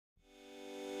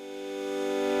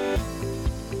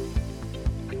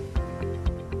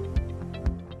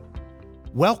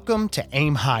Welcome to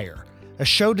Aim Higher, a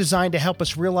show designed to help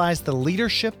us realize the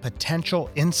leadership potential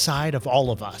inside of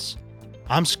all of us.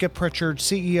 I'm Skip Pritchard,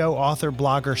 CEO, author,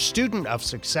 blogger, student of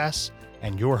success,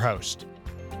 and your host.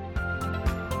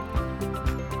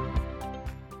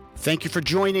 Thank you for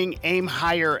joining Aim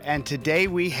Higher, and today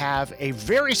we have a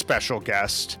very special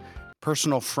guest,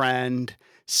 personal friend,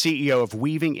 CEO of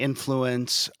Weaving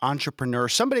Influence, entrepreneur,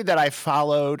 somebody that I've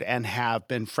followed and have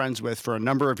been friends with for a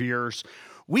number of years.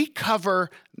 We cover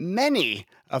many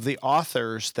of the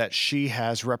authors that she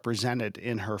has represented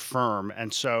in her firm,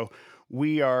 and so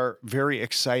we are very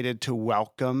excited to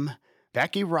welcome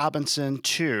Becky Robinson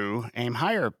to Aim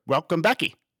Higher. Welcome,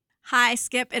 Becky. Hi,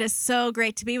 Skip. It is so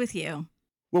great to be with you.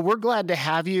 Well, we're glad to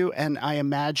have you, and I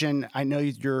know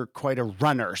you're quite a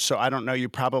runner, so I don't know, you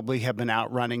probably have been out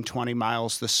running 20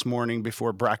 miles this morning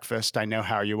before breakfast. I know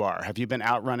how you are. Have you been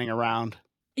out running around?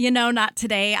 Not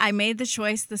today. I made the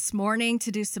choice this morning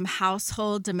to do some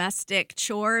household domestic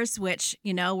chores, which,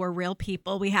 we're real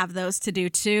people. We have those to do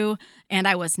too, and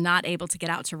I was not able to get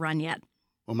out to run yet.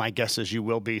 Well, my guess is you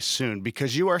will be soon,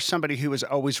 because you are somebody who is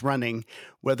always running,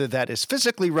 whether that is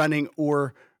physically running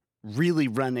or really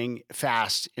running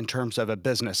fast in terms of a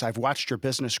business. I've watched your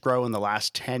business grow in the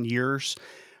last 10 years.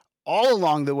 All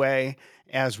along the way,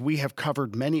 as we have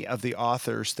covered many of the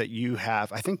authors that you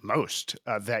have, I think most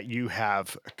that you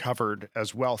have covered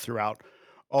as well throughout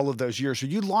all of those years. So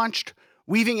you launched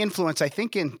Weaving Influence, I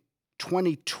think in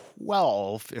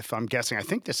 2012, if I'm guessing. I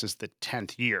think this is the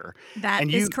 10th year. That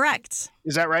is correct.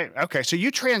 Is that right? Okay. So you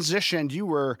transitioned. You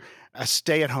were a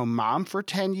stay-at-home mom for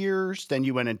 10 years. Then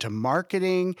you went into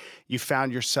marketing. You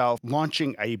found yourself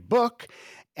launching a book,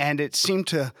 and it seemed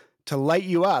to light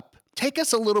you up. Take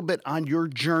us a little bit on your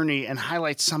journey and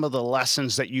highlight some of the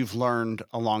lessons that you've learned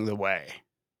along the way.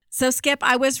 So, Skip,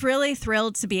 I was really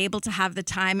thrilled to be able to have the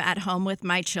time at home with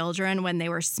my children when they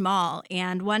were small.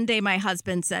 And one day my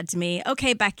husband said to me,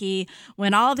 "Okay, Becky,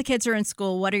 when all the kids are in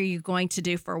school, what are you going to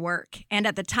do for work?" And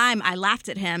at the time, I laughed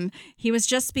at him. He was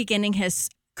just beginning his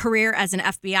career as an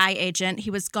FBI agent.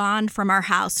 He was gone from our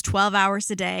house 12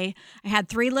 hours a day. I had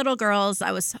 3 little girls.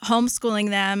 I was homeschooling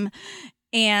them.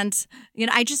 And,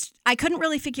 I couldn't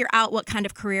really figure out what kind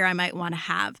of career I might want to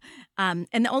have. And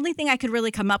the only thing I could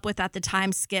really come up with at the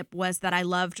time, Skip, was that I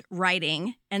loved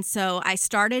writing. And so I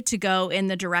started to go in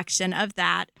the direction of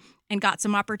that and got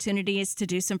some opportunities to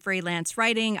do some freelance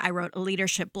writing. I wrote a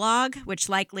leadership blog, which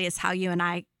likely is how you and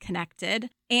I connected.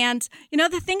 And,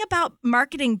 the thing about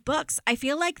marketing books, I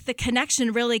feel like the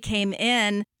connection really came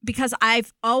in because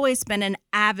I've always been an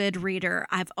avid reader.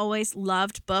 I've always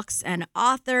loved books and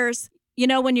authors.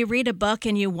 When you read a book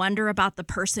and you wonder about the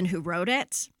person who wrote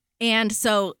it. And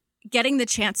so getting the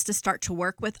chance to start to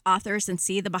work with authors and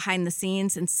see the behind the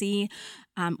scenes and see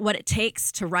what it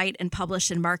takes to write and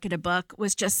publish and market a book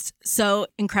was just so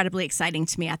incredibly exciting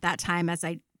to me at that time as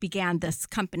I began this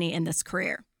company and this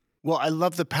career. Well, I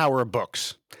love the power of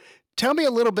books. Tell me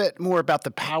a little bit more about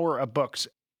the power of books.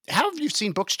 How have you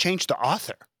seen books change the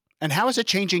author? And how is it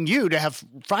changing you to have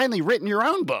finally written your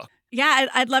own book? Yeah,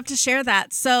 I'd love to share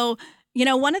that. So,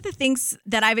 one of the things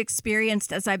that I've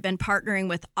experienced as I've been partnering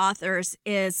with authors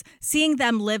is seeing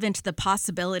them live into the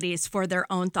possibilities for their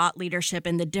own thought leadership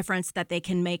and the difference that they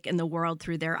can make in the world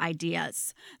through their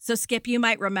ideas. So, Skip, you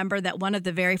might remember that one of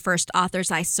the very first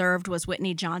authors I served was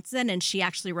Whitney Johnson, and she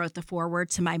actually wrote the foreword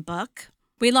to my book.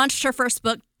 We launched her first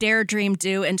book, Dare, Dream,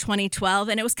 Do, in 2012,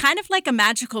 and it was kind of like a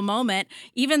magical moment.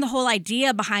 Even the whole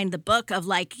idea behind the book of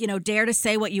dare to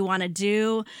say what you want to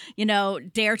do,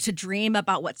 dare to dream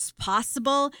about what's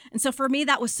possible. And so for me,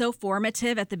 that was so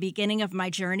formative at the beginning of my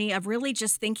journey of really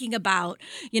just thinking about,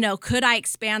 could I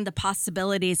expand the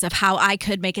possibilities of how I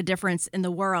could make a difference in the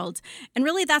world? And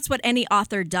really, that's what any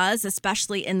author does,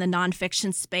 especially in the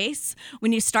nonfiction space.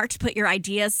 When you start to put your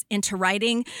ideas into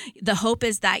writing, the hope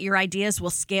is that your ideas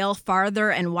will scale farther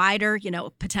and wider,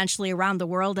 potentially around the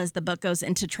world as the book goes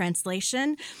into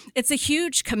translation. It's a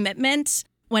huge commitment.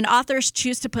 When authors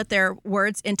choose to put their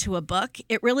words into a book,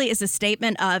 it really is a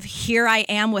statement of, here I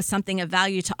am with something of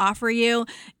value to offer you,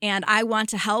 and I want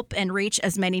to help and reach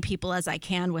as many people as I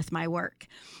can with my work.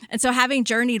 And so having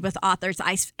journeyed with authors,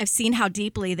 I've seen how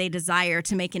deeply they desire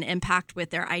to make an impact with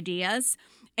their ideas.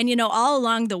 And, all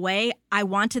along the way, I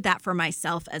wanted that for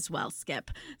myself as well, Skip.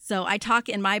 So I talk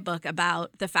in my book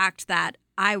about the fact that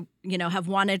I, have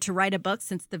wanted to write a book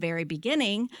since the very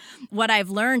beginning. What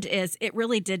I've learned is it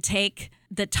really did take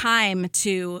the time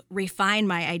to refine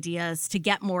my ideas, to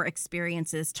get more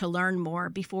experiences, to learn more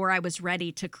before I was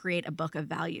ready to create a book of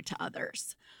value to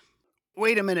others.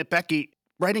 Wait a minute, Becky.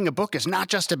 Writing a book is not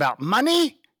just about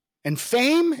money and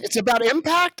fame. It's about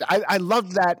impact. I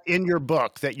love that in your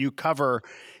book that you cover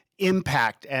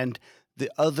impact and the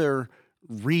other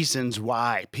reasons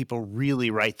why people really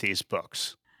write these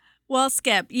books? Well,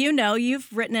 Skip, you've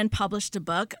written and published a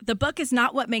book. The book is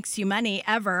not what makes you money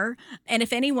ever. And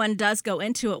if anyone does go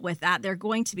into it with that, they're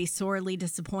going to be sorely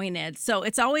disappointed. So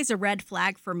it's always a red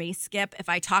flag for me, Skip, if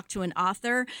I talk to an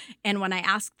author and when I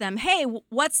ask them, hey,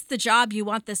 what's the job you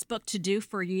want this book to do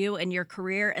for you and your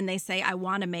career? And they say, I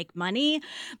want to make money.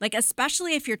 Like,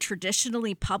 especially if you're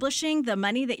traditionally publishing, the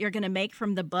money that you're going to make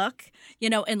from the book,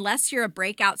 unless you're a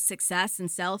breakout success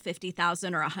and sell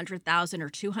 50,000 or 100,000 or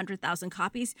 200,000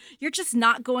 copies, you're just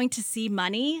not going to see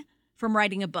money from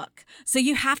writing a book. So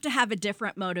you have to have a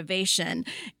different motivation.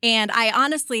 And I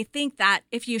honestly think that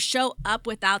if you show up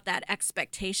without that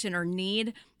expectation or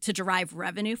need to derive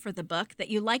revenue for the book, that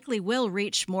you likely will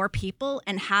reach more people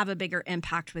and have a bigger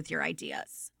impact with your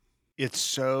ideas. It's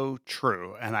so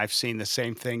true. And I've seen the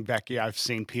same thing, Becky. I've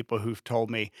seen people who've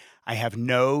told me, I have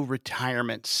no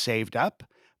retirement saved up,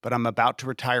 but I'm about to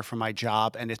retire from my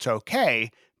job and it's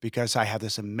okay because I have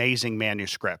this amazing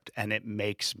manuscript and it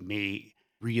makes me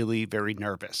really very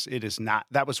nervous. It is not,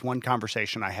 that was one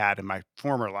conversation I had in my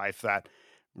former life that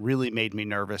really made me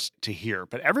nervous to hear.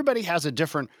 But everybody has a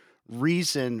different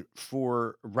reason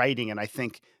for writing. And I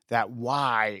think that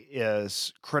why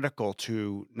is critical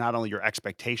to not only your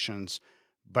expectations,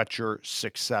 but your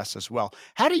success as well.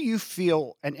 How do you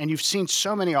feel? And you've seen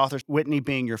so many authors, Whitney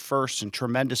being your first and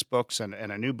tremendous books and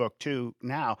a new book too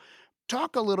now.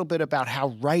 Talk a little bit about how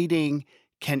writing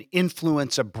can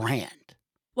influence a brand.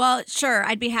 Well, sure.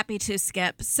 I'd be happy to,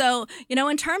 Skip. So,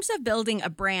 in terms of building a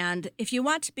brand, if you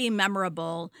want to be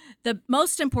memorable, the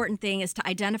most important thing is to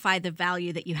identify the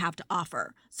value that you have to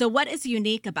offer. So what is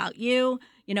unique about you?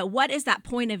 What is that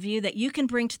point of view that you can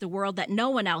bring to the world that no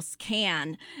one else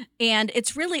can? And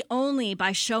it's really only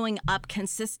by showing up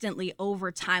consistently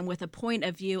over time with a point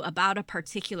of view about a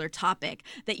particular topic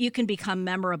that you can become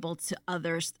memorable to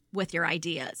others with your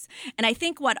ideas. And I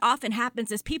think what often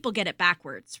happens is people get it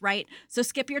backwards, right? So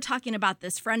Skip, you're talking about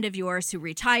this friend of yours who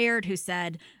retired, who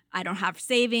said, I don't have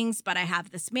savings, but I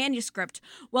have this manuscript.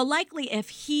 Well, likely if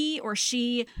he or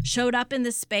she showed up in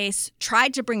this space,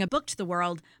 tried to bring a book to the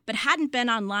world, but hadn't been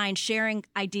online sharing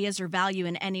ideas or value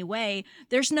in any way,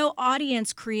 there's no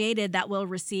audience created that will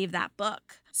receive that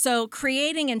book. So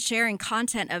creating and sharing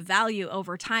content of value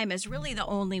over time is really the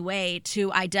only way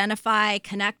to identify,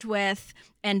 connect with,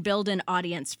 and build an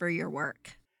audience for your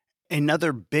work.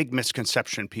 Another big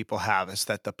misconception people have is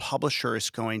that the publisher is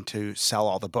going to sell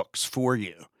all the books for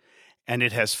you. And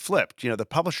it has flipped. The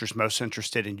publisher's most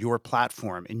interested in your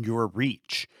platform, in your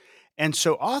reach. And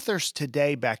so authors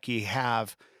today, Becky,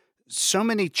 have so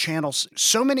many channels,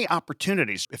 so many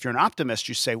opportunities. If you're an optimist,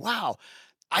 you say, wow,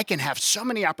 I can have so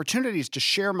many opportunities to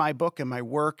share my book and my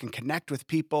work and connect with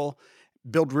people,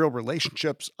 build real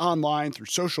relationships online through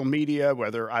social media,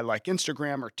 whether I like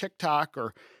Instagram or TikTok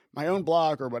or my own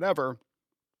blog or whatever.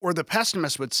 Or the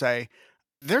pessimist would say,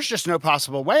 there's just no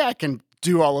possible way I can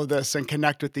do all of this and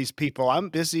connect with these people. I'm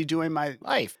busy doing my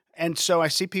life. And so I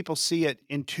see people see it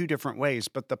in two different ways,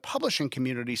 but the publishing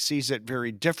community sees it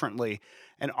very differently.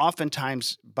 And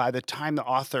oftentimes, by the time the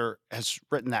author has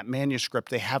written that manuscript,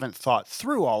 they haven't thought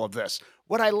through all of this.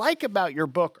 What I like about your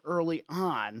book early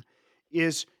on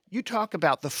is you talk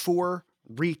about the 4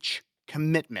 reach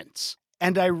commitments.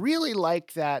 And I really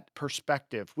like that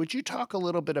perspective. Would you talk a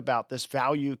little bit about this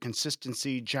value,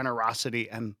 consistency, generosity,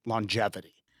 and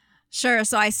longevity? Sure.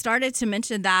 So I started to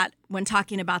mention that when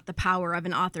talking about the power of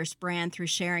an author's brand through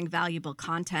sharing valuable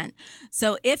content.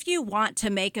 So if you want to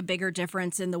make a bigger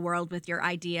difference in the world with your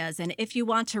ideas, and if you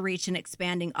want to reach an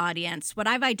expanding audience, what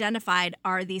I've identified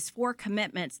are these 4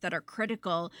 commitments that are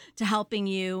critical to helping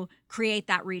you create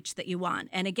that reach that you want.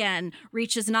 And again,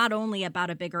 reach is not only about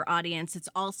a bigger audience, it's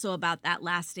also about that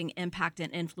lasting impact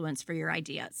and influence for your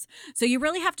ideas. So you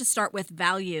really have to start with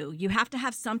value. You have to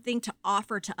have something to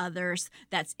offer to others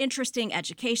that's interesting,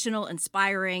 educational,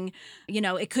 inspiring.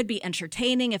 It could be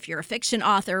entertaining if you're a fiction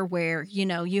author where,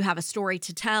 you have a story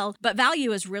to tell, but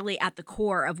value is really at the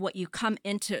core of what you come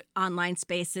into online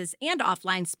spaces and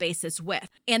offline spaces with.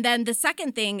 And then the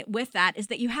second thing with that is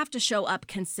that you have to show up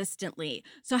consistently.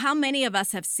 So how many of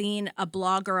us have seen a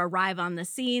blogger arrive on the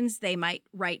scenes? They might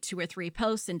write 2 or 3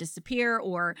 posts and disappear,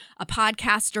 or a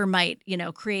podcaster might,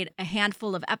 create a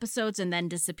handful of episodes and then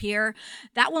disappear.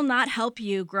 That will not help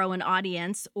you grow an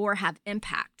audience or have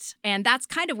impact. And that's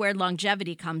kind of where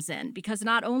longevity comes in, because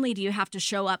not only do you have to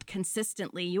show up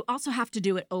consistently, you also have to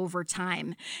do it over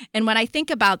time. And when I think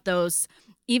about those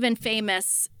even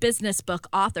famous business book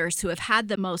authors who have had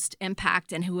the most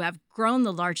impact and who have grown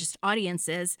the largest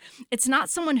audiences, it's not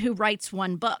someone who writes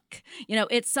one book.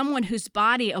 It's someone whose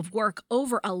body of work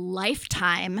over a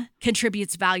lifetime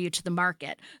contributes value to the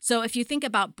market. So if you think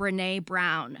about Brené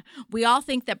Brown, we all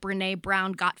think that Brené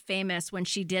Brown got famous when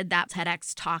she did that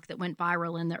TEDx talk that went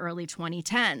viral in the early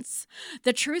 2010s.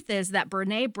 The truth is that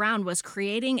Brené Brown was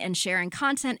creating and sharing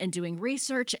content and doing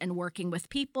research and working with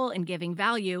people and giving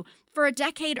value for a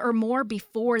decade or more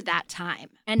before that time.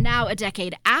 And now, a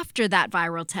decade after that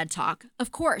viral TED Talk,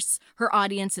 of course, her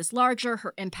audience is larger,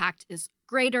 her impact is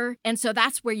greater. And so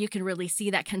that's where you can really see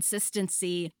that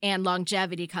consistency and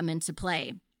longevity come into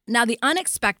play. Now, the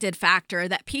unexpected factor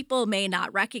that people may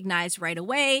not recognize right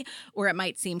away, or it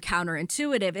might seem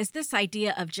counterintuitive, is this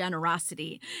idea of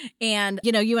generosity. And,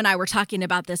 you and I were talking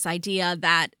about this idea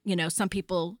that, some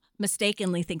people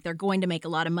mistakenly think they're going to make a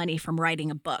lot of money from writing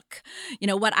a book.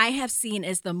 What I have seen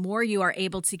is the more you are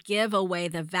able to give away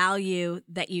the value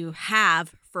that you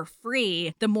have for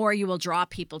free, the more you will draw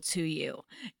people to you.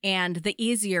 And the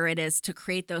easier it is to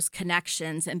create those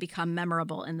connections and become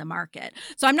memorable in the market.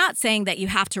 So I'm not saying that you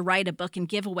have to write a book and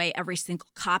give away every single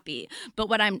copy, but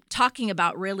what I'm talking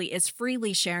about really is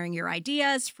freely sharing your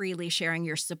ideas, freely sharing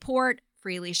your support,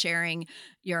 freely sharing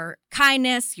your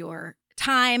kindness, your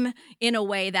time in a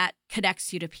way that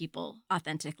connects you to people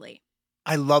authentically.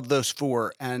 I love those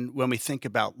four. And when we think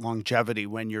about longevity,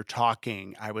 when you're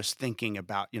talking, I was thinking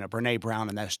about, Brené Brown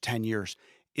and those 10 years.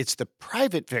 It's the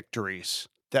private victories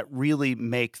that really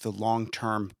make the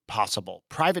long-term possible.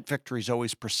 Private victories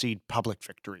always precede public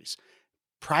victories.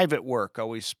 Private work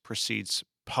always precedes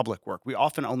public work. We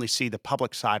often only see the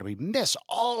public side. We miss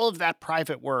all of that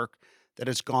private work that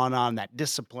has gone on, that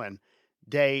discipline,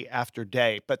 day after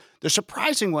day. But the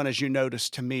surprising one, as you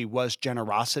noticed to me, was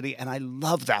generosity. And I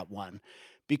love that one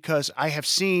because I have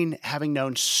seen, having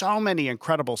known so many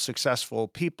incredible, successful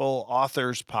people,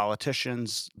 authors,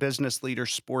 politicians, business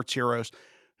leaders, sports heroes,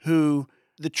 who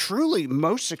the truly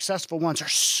most successful ones are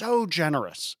so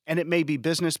generous. And it may be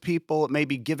business people, it may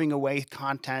be giving away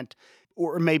content,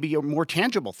 or maybe more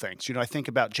tangible things. I think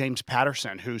about James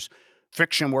Patterson, whose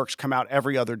fiction works come out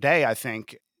every other day, I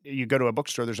think. You go to a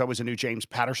bookstore, there's always a new James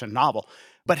Patterson novel.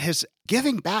 But his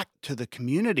giving back to the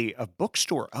community of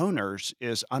bookstore owners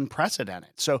is unprecedented.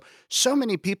 So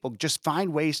many people just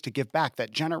find ways to give back.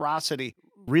 That generosity,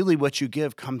 really what you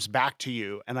give comes back to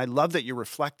you. And I love that you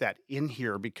reflect that in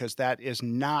here because that is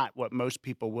not what most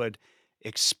people would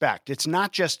expect. It's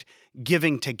not just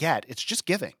giving to get, it's just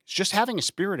giving. It's just having a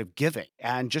spirit of giving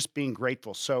and just being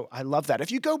grateful. So I love that. If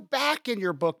you go back in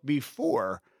your book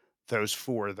before those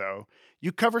four, though,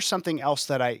 you cover something else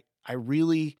that I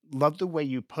really love the way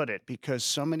you put it because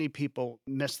so many people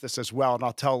miss this as well. And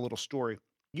I'll tell a little story.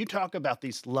 You talk about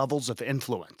these levels of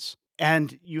influence,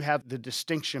 and you have the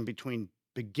distinction between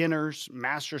beginners,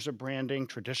 masters of branding,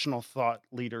 traditional thought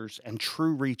leaders, and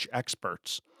true reach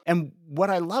experts. And what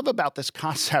I love about this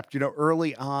concept,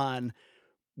 early on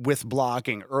with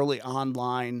blogging, early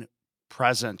online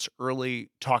presence, early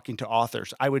talking to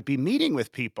authors, I would be meeting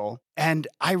with people, and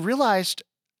I realized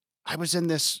I was in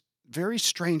this very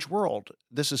strange world.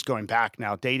 This is going back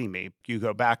now, dating me. You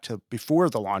go back to before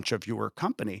the launch of your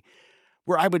company,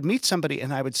 where I would meet somebody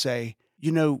and I would say,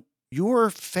 you're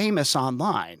famous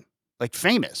online, like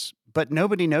famous, but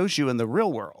nobody knows you in the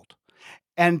real world.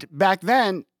 And back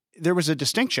then, there was a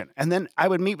distinction. And then I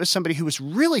would meet with somebody who was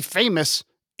really famous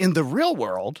in the real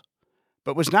world,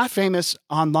 but was not famous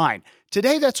online.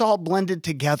 Today, that's all blended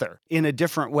together in a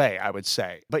different way, I would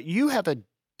say. But you have a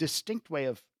distinct way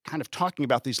of kind of talking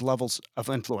about these levels of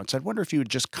influence. I wonder if you would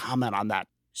just comment on that.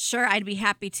 Sure, I'd be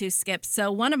happy to, Skip. So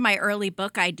one of my early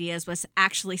book ideas was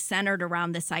actually centered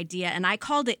around this idea, and I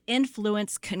called it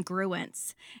influence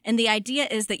congruence. And the idea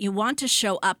is that you want to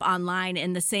show up online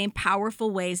in the same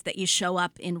powerful ways that you show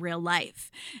up in real life.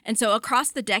 And so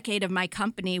across the decade of my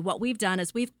company, what we've done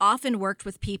is we've often worked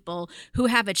with people who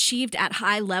have achieved at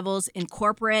high levels in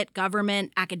corporate,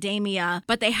 government, academia,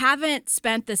 but they haven't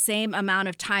spent the same amount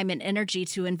of time and energy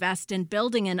to invest in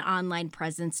building an online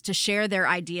presence to share their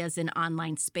ideas in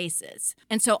online spaces.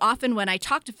 And so often when I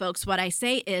talk to folks, what I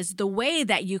say is the way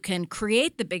that you can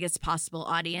create the biggest possible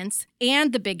audience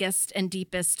and the biggest and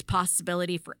deepest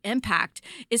possibility for impact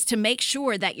is to make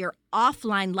sure that your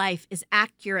offline life is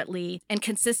accurately and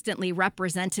consistently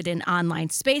represented in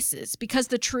online spaces. Because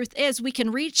the truth is we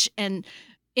can reach and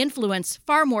influence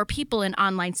far more people in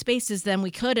online spaces than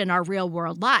we could in our real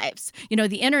world lives.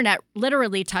 The internet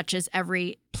literally touches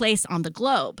every place on the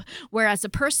globe, whereas a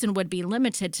person would be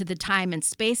limited to the time and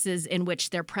spaces in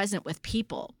which they're present with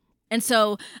people. And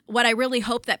so what I really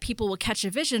hope that people will catch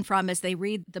a vision from as they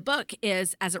read the book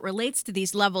is, as it relates to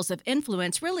these levels of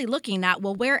influence, really looking at,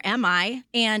 well, where am I?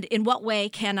 And in what way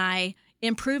can I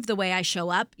improve the way I show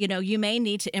up? You may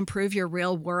need to improve your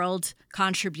real world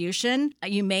contribution.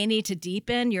 You may need to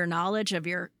deepen your knowledge of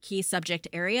your key subject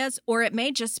areas, or it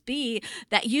may just be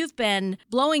that you've been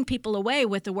blowing people away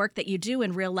with the work that you do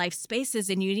in real life spaces,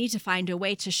 and you need to find a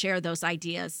way to share those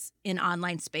ideas in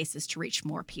online spaces to reach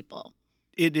more people.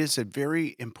 It is a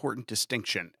very important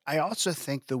distinction. I also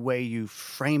think the way you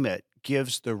frame it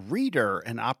gives the reader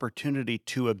an opportunity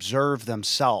to observe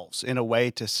themselves in a way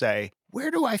to say,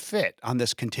 where do I fit on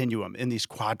this continuum in these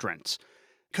quadrants?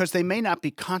 Because they may not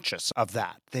be conscious of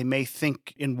that. They may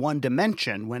think in one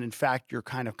dimension when in fact you're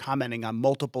kind of commenting on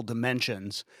multiple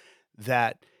dimensions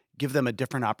that give them a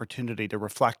different opportunity to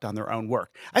reflect on their own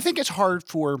work. I think it's hard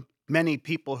for many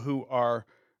people who are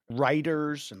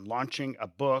writers and launching a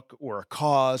book or a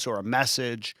cause or a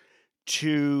message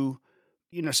to,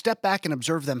 step back and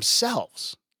observe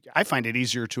themselves. I find it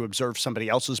easier to observe somebody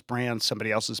else's brand, somebody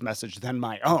else's message than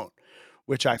my own,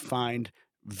 which I find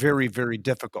very, very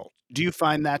difficult. Do you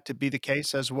find that to be the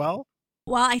case as well?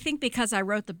 Well, I think because I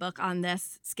wrote the book on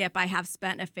this, Skip, I have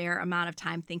spent a fair amount of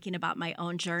time thinking about my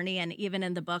own journey. And even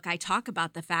in the book, I talk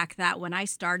about the fact that when I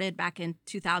started back in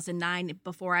 2009,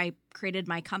 before I created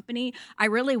my company, I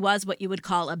really was what you would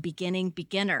call a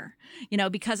beginner.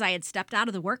 Because I had stepped out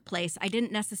of the workplace, I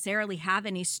didn't necessarily have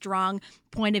any strong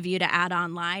point of view to add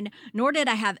online, nor did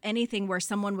I have anything where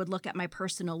someone would look at my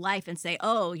personal life and say,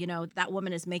 oh, that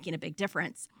woman is making a big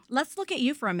difference. Let's look at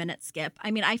you for a minute, Skip.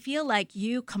 I feel like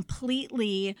you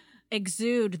completely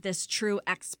exude this true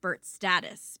expert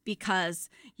status because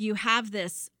you have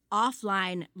this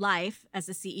offline life as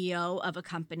a CEO of a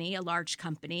company, a large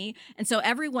company. And so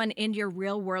everyone in your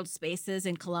real world spaces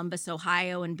in Columbus,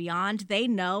 Ohio and beyond, they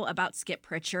know about Skip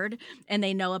Pritchard and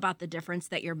they know about the difference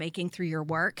that you're making through your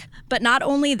work. But not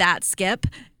only that, Skip,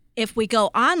 if we go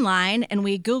online and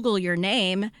we Google your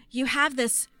name, you have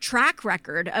this track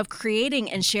record of creating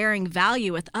and sharing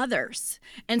value with others.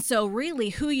 And so really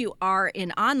who you are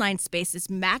in online spaces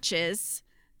matches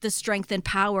the strength and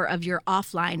power of your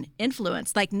offline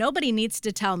influence. Like nobody needs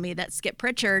to tell me that Skip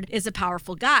Pritchard is a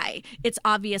powerful guy. It's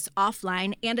obvious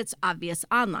offline and it's obvious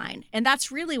online. And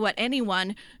that's really what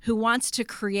anyone who wants to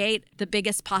create the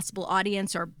biggest possible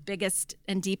audience or biggest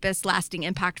and deepest lasting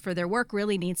impact for their work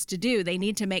really needs to do. They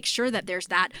need to make sure that there's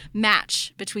that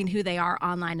match between who they are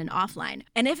online and offline.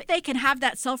 And if they can have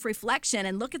that self-reflection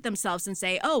and look at themselves and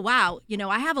say, oh, wow,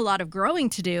 I have a lot of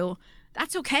growing to do,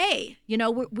 that's okay.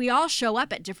 We all show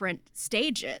up at different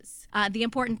stages. The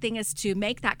important thing is to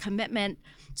make that commitment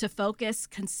to focus,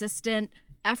 consistent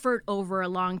effort over a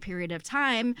long period of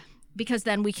time, because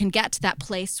then we can get to that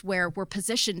place where we're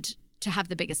positioned to have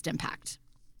the biggest impact.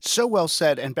 So well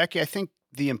said. And Becky, I think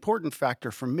the important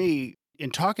factor for me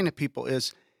in talking to people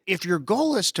is if your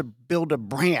goal is to build a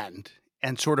brand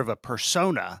and sort of a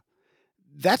persona,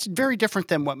 that's very different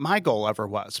than what my goal ever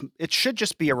was. It should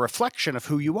just be a reflection of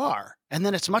who you are. And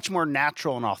then it's much more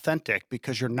natural and authentic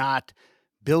because you're not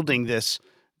building this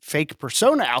fake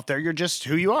persona out there. You're just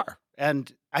who you are.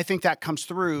 And I think that comes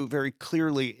through very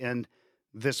clearly in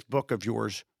this book of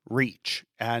yours, Reach.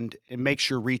 And it makes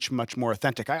your reach much more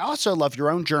authentic. I also love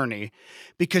your own journey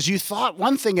because you thought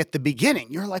one thing at the beginning.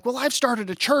 You're like, well, I've started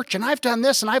a church and I've done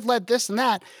this and I've led this and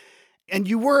that. And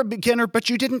you were a beginner, but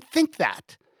you didn't think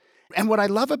that. And what I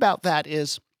love about that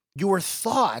is your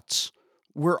thoughts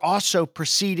were also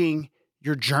preceding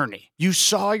your journey. You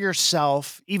saw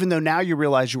yourself, even though now you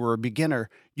realize you were a beginner,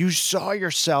 you saw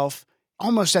yourself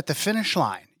almost at the finish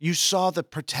line. You saw the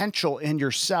potential in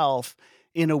yourself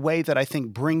in a way that I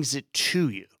think brings it to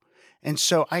you. And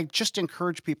so I just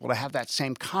encourage people to have that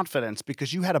same confidence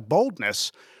because you had a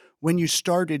boldness when you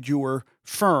started your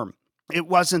firm. It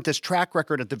wasn't this track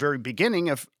record at the very beginning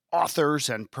of authors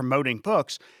and promoting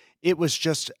books. It was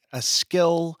just a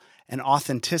skill, an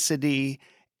authenticity,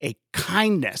 a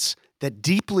kindness that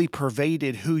deeply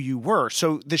pervaded who you were.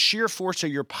 So the sheer force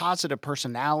of your positive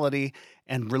personality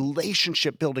and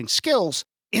relationship building skills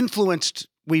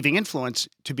weaving influence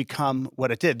to become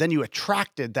what it did. Then you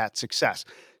attracted that success.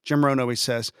 Jim Rohn always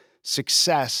says,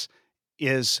 success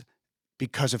is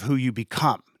because of who you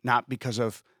become, not because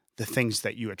of the things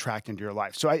that you attract into your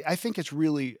life. So I think it's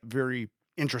really very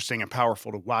interesting and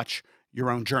powerful to watch your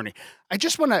own journey. I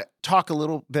just want to talk a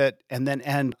little bit and then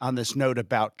end on this note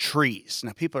about trees.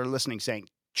 Now, people are listening saying,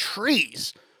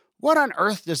 trees? What on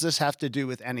earth does this have to do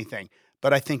with anything?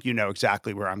 But I think you know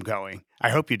exactly where I'm going. I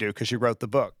hope you do because you wrote the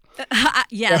book.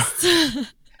 Yes.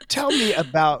 Tell me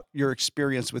about your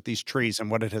experience with these trees and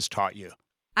what it has taught you.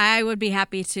 I would be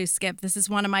happy to, Skip. This is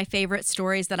one of my favorite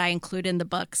stories that I include in the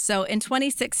book. So in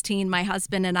 2016, my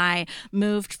husband and I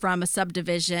moved from a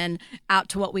subdivision out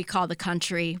to what we call the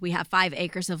country. We have 5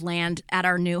 acres of land at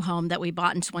our new home that we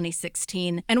bought in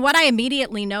 2016. And what I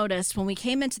immediately noticed when we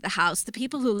came into the house, the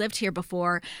people who lived here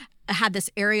before had this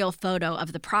aerial photo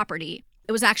of the property.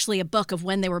 It was actually a book of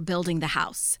when they were building the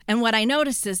house. And what I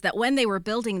noticed is that when they were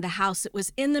building the house, it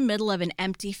was in the middle of an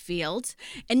empty field,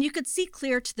 and you could see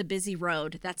clear to the busy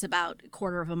road that's about a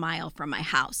quarter of a mile from my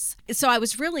house. So I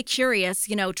was really curious,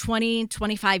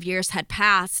 25 years had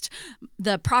passed.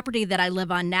 The property that I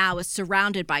live on now is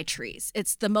surrounded by trees.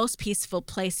 It's the most peaceful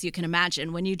place you can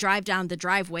imagine. When you drive down the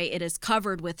driveway, it is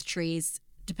covered with trees,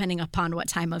 depending upon what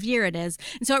time of year it is.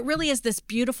 And so it really is this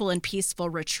beautiful and peaceful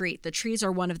retreat. The trees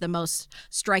are one of the most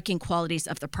striking qualities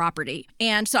of the property.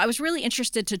 And so I was really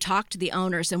interested to talk to the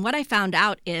owners. And what I found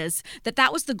out is that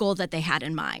that was the goal that they had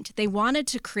in mind. They wanted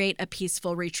to create a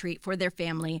peaceful retreat for their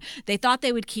family. They thought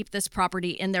they would keep this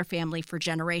property in their family for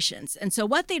generations. And so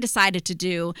what they decided to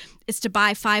do is to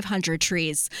buy 500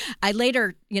 trees. I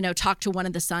later, talked to one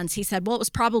of the sons. He said, well, it was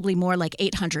probably more like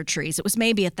 800 trees. It was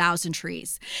maybe 1,000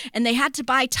 trees. And they had to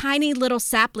buy tiny little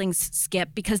saplings, Skip,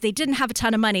 because they didn't have a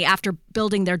ton of money after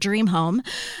building their dream home.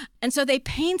 And so they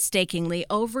painstakingly,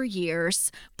 over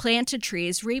years, planted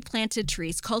trees, replanted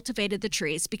trees, cultivated the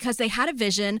trees because they had a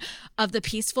vision of the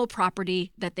peaceful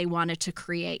property that they wanted to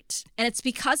create. And it's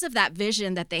because of that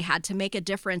vision that they had to make a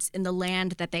difference in the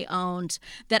land that they owned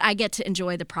that I get to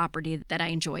enjoy the property that I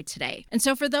enjoy today. And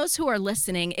so for those who are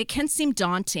listening, it can seem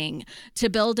daunting to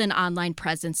build an online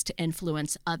presence to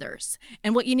influence others.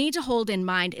 And what you need to hold in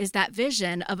mind is that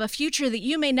vision of a future that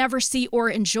you may never see or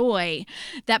enjoy,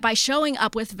 that by showing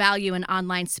up with value in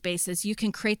online spaces, you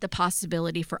can create the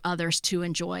possibility for others to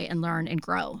enjoy and learn and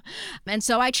grow. And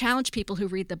so I challenge people who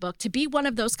read the book to be one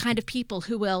of those kind of people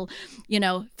who will,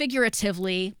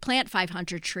 figuratively plant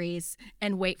 500 trees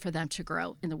and wait for them to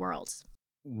grow in the world.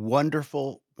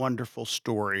 Wonderful, wonderful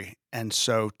story. And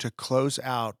so to close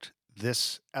out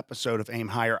this episode of Aim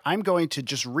Higher, I'm going to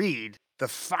just read the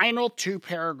final 2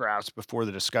 paragraphs before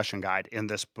the discussion guide in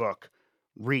this book.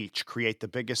 Reach, create the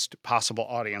biggest possible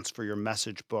audience for your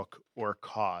message, book, or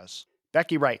cause.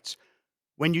 Becky writes,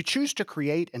 when you choose to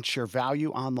create and share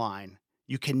value online,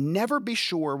 you can never be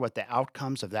sure what the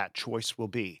outcomes of that choice will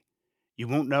be. You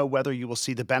won't know whether you will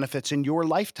see the benefits in your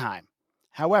lifetime.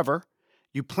 However,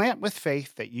 you plant with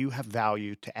faith that you have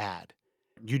value to add.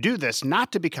 You do this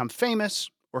not to become famous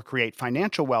or create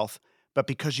financial wealth, but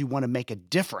because you want to make a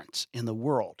difference in the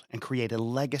world and create a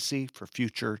legacy for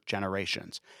future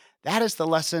generations. That is the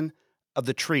lesson of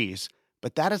the trees,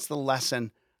 but that is the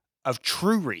lesson of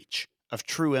true reach, of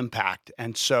true impact.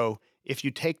 And so if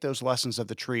you take those lessons of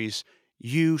the trees,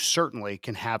 you certainly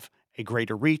can have a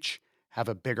greater reach, have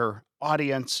a bigger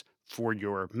audience for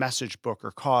your message, book,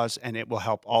 or cause, and it will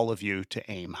help all of you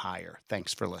to aim higher.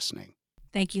 Thanks for listening.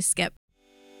 Thank you, Skip.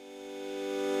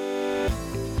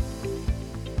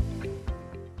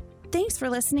 Thanks for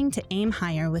listening to Aim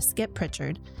Higher with Skip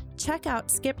Pritchard. Check out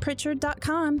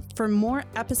skippritchard.com for more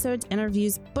episodes,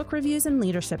 interviews, book reviews, and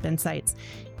leadership insights.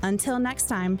 Until next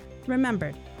time,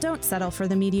 remember, don't settle for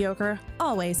the mediocre,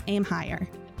 always aim higher.